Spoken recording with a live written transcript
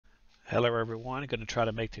Hello everyone, I'm going to try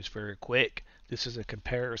to make this very quick. This is a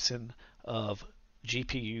comparison of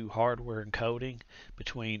GPU hardware encoding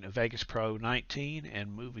between Vegas Pro 19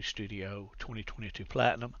 and Movie Studio 2022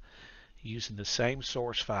 Platinum using the same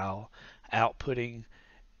source file, outputting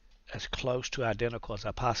as close to identical as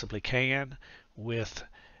I possibly can, with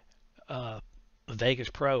Vegas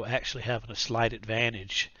Pro actually having a slight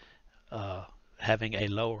advantage, having a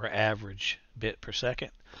lower average bit per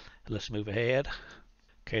second. Let's move ahead.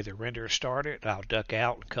 Okay, the render started. I'll duck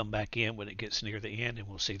out and come back in when it gets near the end and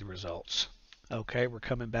we'll see the results. Okay, we're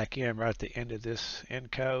coming back in right at the end of this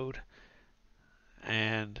encode,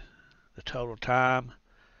 and the total time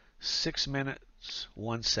 6 minutes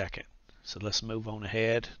 1 second. So let's move on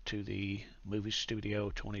ahead to the Movie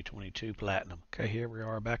Studio 2022 Platinum. Okay, here we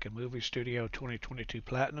are back in Movie Studio 2022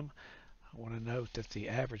 Platinum. I want to note that the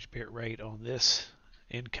average bit rate on this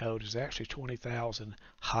encode is actually 20,000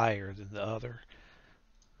 higher than the other.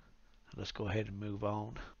 Let's go ahead and move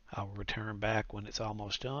on. I'll return back when it's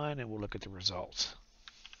almost done and we'll look at the results.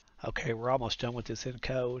 Okay, we're almost done with this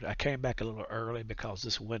encode. I came back a little early because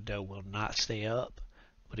this window will not stay up,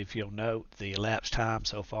 but if you'll note, the elapsed time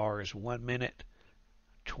so far is 1 minute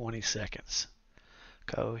 20 seconds.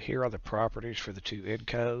 Okay, here are the properties for the two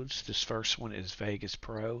encodes. This first one is Vegas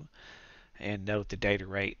Pro, and note the data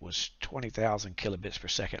rate was 20,000 kilobits per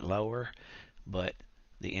second lower, but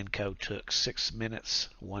the encode took 6 minutes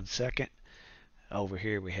 1 second. Over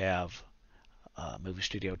here we have Movie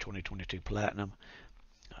Studio 2022 Platinum.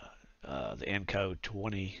 The encode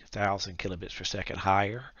 20,000 kilobits per second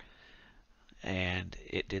higher, and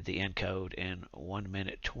it did the encode in 1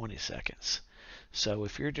 minute 20 seconds. So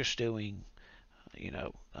if you're just doing,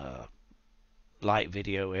 light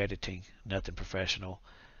video editing, nothing professional,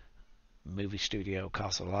 Movie Studio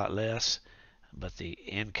costs a lot less, but the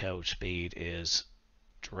encode speed is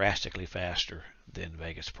drastically faster than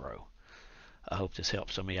Vegas Pro. I hope this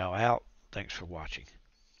helps some of y'all out. Thanks for watching.